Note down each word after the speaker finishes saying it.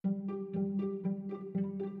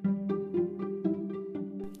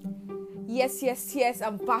Yes,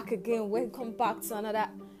 I'm back again. Welcome back to another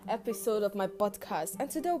episode of my podcast. And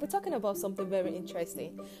today we'll be talking about something very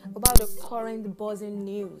interesting, about the current buzzing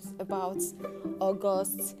news about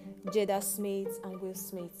August, Jada Smith, and Will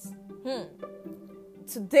Smith.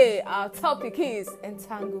 Today our topic is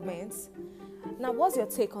entanglements. Now, what's your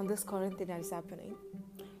take on this current thing that is happening?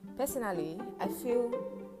 Personally, I feel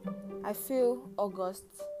August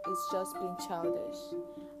is just being childish.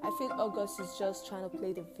 I feel August is just trying to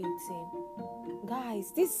play the victim.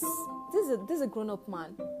 Guys, this is a grown-up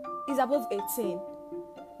man. He's above 18.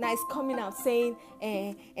 Now he's coming out saying,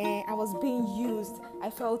 I was being used. I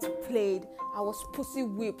felt played. I was pussy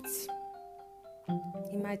whipped.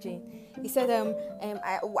 Imagine. He said,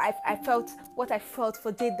 I felt what I felt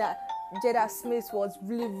for Jada Smith was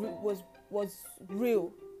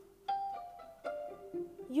real.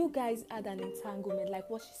 You guys had an entanglement, like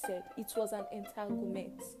what she said. It was an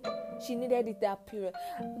entanglement. She needed it that period.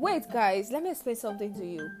 Wait, guys, let me explain something to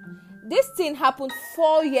you. This thing happened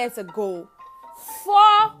 4 years ago.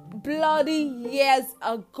 4 bloody years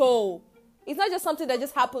ago. It's not just something that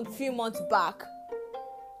just happened a few months back.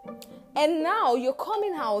 And now you're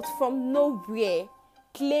coming out from nowhere,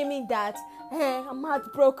 claiming that, I'm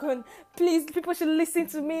heartbroken. Please, people should listen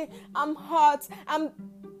to me. I'm hurt.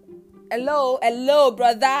 Hello,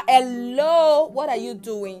 brother. Hello. What are you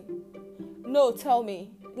doing? No, tell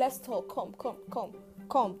me. Let's talk. Come,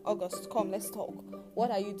 August. Come, let's talk.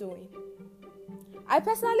 What are you doing? I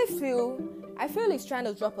personally feel he's trying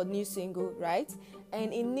to drop a new single, right?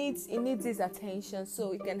 And it needs his attention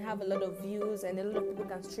so it can have a lot of views and a lot of people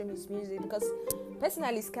can stream his music. Because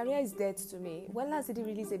personally, his career is dead to me. When last did he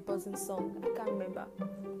release a buzzing song? I can't remember.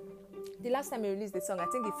 The last time he released the song, I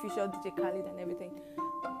think he featured DJ Khaled and everything.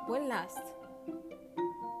 When last?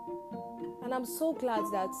 And I'm so glad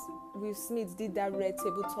that Will Smith did that red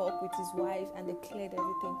table talk with his wife and they cleared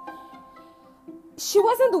everything. She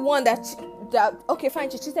wasn't the one that okay, fine,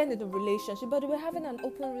 she cheated in the relationship, but they were having an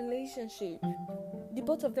open relationship. The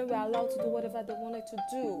both of them were allowed to do whatever they wanted to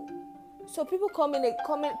do. So people coming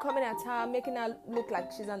at her, making her look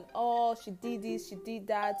like she's she did this, she did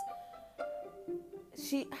that.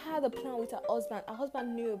 She had a plan with her husband. Her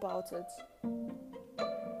husband knew about it.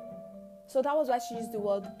 So that was why she used the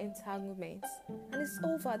word entanglement. And it's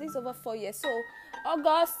over. This is over 4 years. So,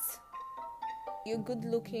 August, you're good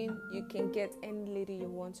looking. You can get any lady you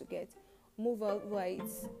want to get. Move over it.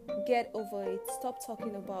 Get over it. Stop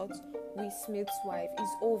talking about Will Smith's wife.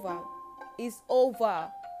 It's over. It's over.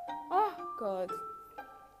 Oh, God.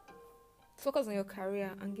 Focus on your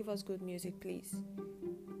career and give us good music, please.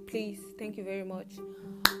 Please. Thank you very much.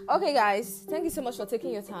 Okay, guys. Thank you so much for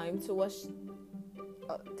taking your time to watch.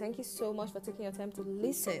 Thank you so much for taking your time to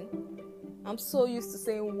listen. I'm so used to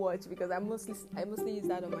saying watch because I mostly use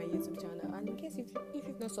that on my YouTube channel. And in case if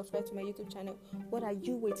you've not subscribed to my YouTube channel, what are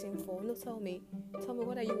you waiting for? No, tell me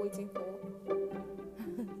what are you waiting for?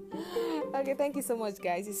 Okay, thank you so much,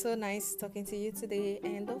 guys. It's so nice talking to you today.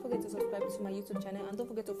 And don't forget to subscribe to my YouTube channel and don't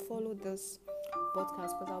forget to follow this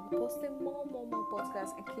podcast because I'll be posting more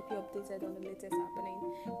podcasts and keep you updated on the latest happening.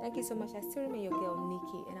 Thank you so much. I still remain your girl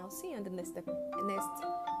Nikki, and I'll see you on the next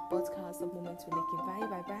podcast of Moments with Nikki.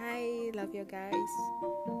 Bye. Love you guys.